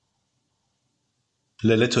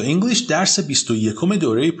للتو انگلیش درس 21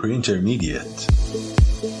 دوره پری اینترمدیت.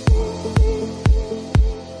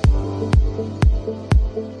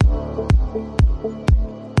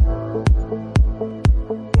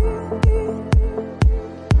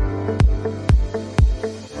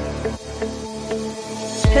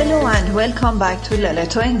 Hello and welcome back to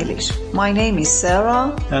Leleto English. My name is Sarah.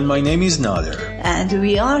 And my name is Nader. And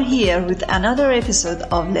we are here with another episode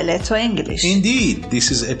of Leleto English. Indeed, this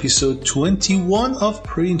is episode 21 of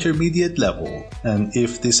pre-intermediate level. And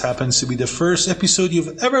if this happens to be the first episode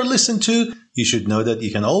you've ever listened to, you should know that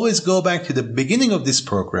you can always go back to the beginning of this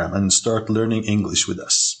program and start learning English with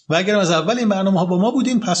us. و اگر از اول این برنامه‌ها با ما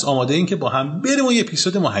بودین پس آماده این که با هم بریم و یه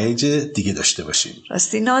اپیزود مهیج دیگه داشته باشیم.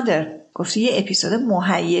 راستی نادر گفتی یه اپیزود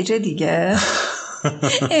مهیج دیگه؟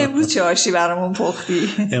 امروز چه آشی برامون پختی؟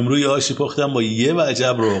 امروز یه آشی پختم با یه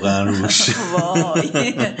وجب روغن روش.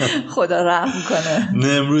 وای خدا رحم کنه. نه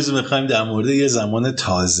امروز میخوایم در مورد یه زمان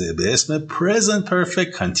تازه به اسم present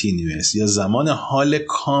perfect continuous یا زمان حال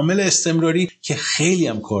کامل استمراری که خیلی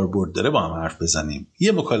هم کاربرد داره با هم حرف بزنیم.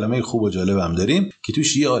 یه مکالمه خوب و جالب هم داریم که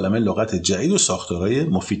توش یه عالمه لغت جدید و ساختارهای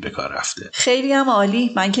مفید به کار رفته. خیلی هم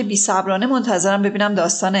عالی. من که بی‌صبرانه منتظرم ببینم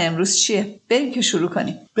داستان امروز چیه. بریم که شروع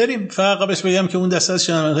کنیم. بریم. فقط قبلش بگم که اون دسته از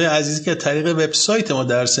شنونده‌های عزیزی که طریق وبسایت ما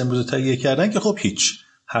درس امروز رو تهیه کردن که خب هیچ،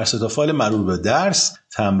 هر سه تا فایل مربوط به درس،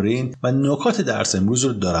 تمرین و نکات درس امروز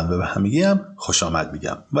رو دارن و به همگی هم خوش آمد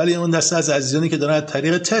میگم. ولی اون دسته از عزیزانی که دارن از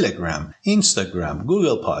طریق تلگرام، اینستاگرام،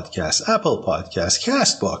 گوگل پادکست، اپل پادکست،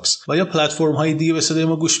 کاست باکس و یا پلتفرم های دیگه به صدای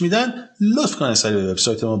ما گوش میدن، لطف کنن سری به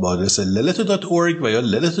وبسایت ما با آدرس leleto.org و یا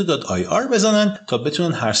leleto.ir بزنن تا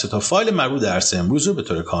بتونن هر سه تا فایل مربوط درس امروز رو به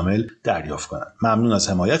طور کامل دریافت کنن. ممنون از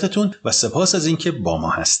حمایتتون و سپاس از اینکه با ما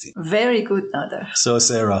هستین. Very good, Nader. So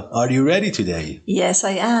Sarah, are you ready today? Yes,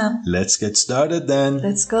 I am. Let's get started then.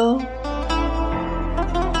 Let's go.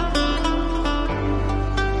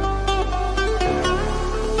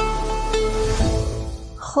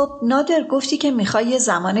 خب نادر گفتی که میخوای یه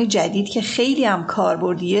زمان جدید که خیلی هم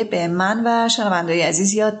کاربردیه به من و شنونده‌های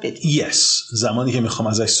عزیز یاد بدی. Yes. زمانی که میخوام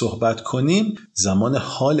ازش صحبت کنیم زمان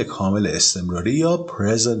حال کامل استمراری یا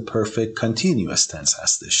present perfect continuous tense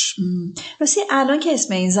هستش. راستی الان که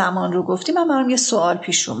اسم این زمان رو گفتی من برام یه سوال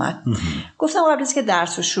پیش اومد. گفتم قبل از که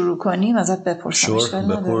درس رو شروع کنیم ازت بپرسم.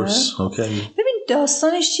 بپرس. اوکی. ببین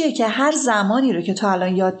داستانش چیه که هر زمانی رو که تا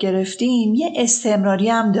الان یاد گرفتیم یه استمراری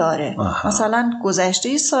هم داره. مثلا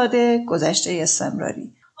گذشته ساده، گذشته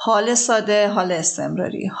استمراری، حال ساده، حال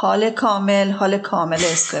استمراری، حال کامل، حال کامل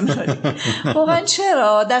استمراری. واقعا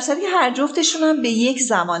چرا؟ در صورتی که هر جفتشون هم به یک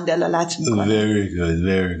زمان دلالت میکنه. Very good,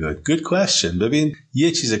 very good. Good question. ببین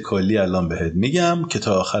یه چیز کلی الان بهت میگم که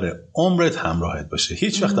تا آخر عمرت همراهت باشه.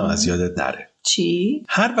 هیچ وقت هم از یادت نره. چی؟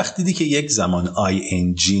 هر وقت دیدی که یک زمان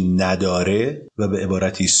ing نداره و به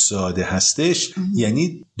عبارتی ساده هستش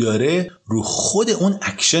یعنی داره رو خود اون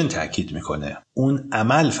اکشن تاکید میکنه. اون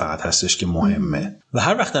عمل فقط هستش که مهمه. و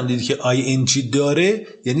هر وقت هم دیدی که ing داره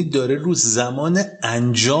یعنی داره رو زمان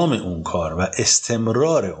انجام اون کار و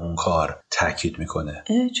استمرار اون کار تاکید میکنه.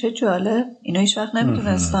 چه جالب. اینو هیچ وقت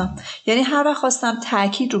نمیدونستم. یعنی هر وقت خواستم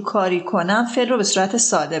تاکید رو کاری کنم فعل رو به صورت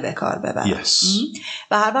ساده به کار ببرم. Yes.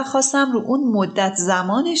 و هر وقت خواستم رو اون مدت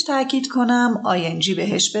زمانش تاکید کنم ing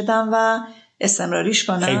بهش بدم و استمراریش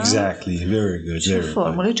کنم. Exactly. Very good. چه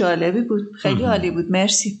فرمول جالبی بود. خیلی عالی بود.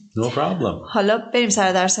 مرسی. No problem. حالا بریم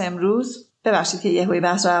سر درس امروز. ببخشید که یهویی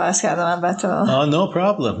بحث رو عوض کردم البته. No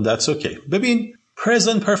problem. That's okay. ببین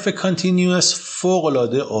present perfect continuous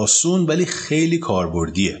فوق‌العاده آسون ولی خیلی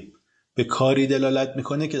کاربردیه. به کاری دلالت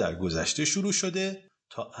میکنه که در گذشته شروع شده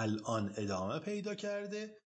تا الان ادامه پیدا کرده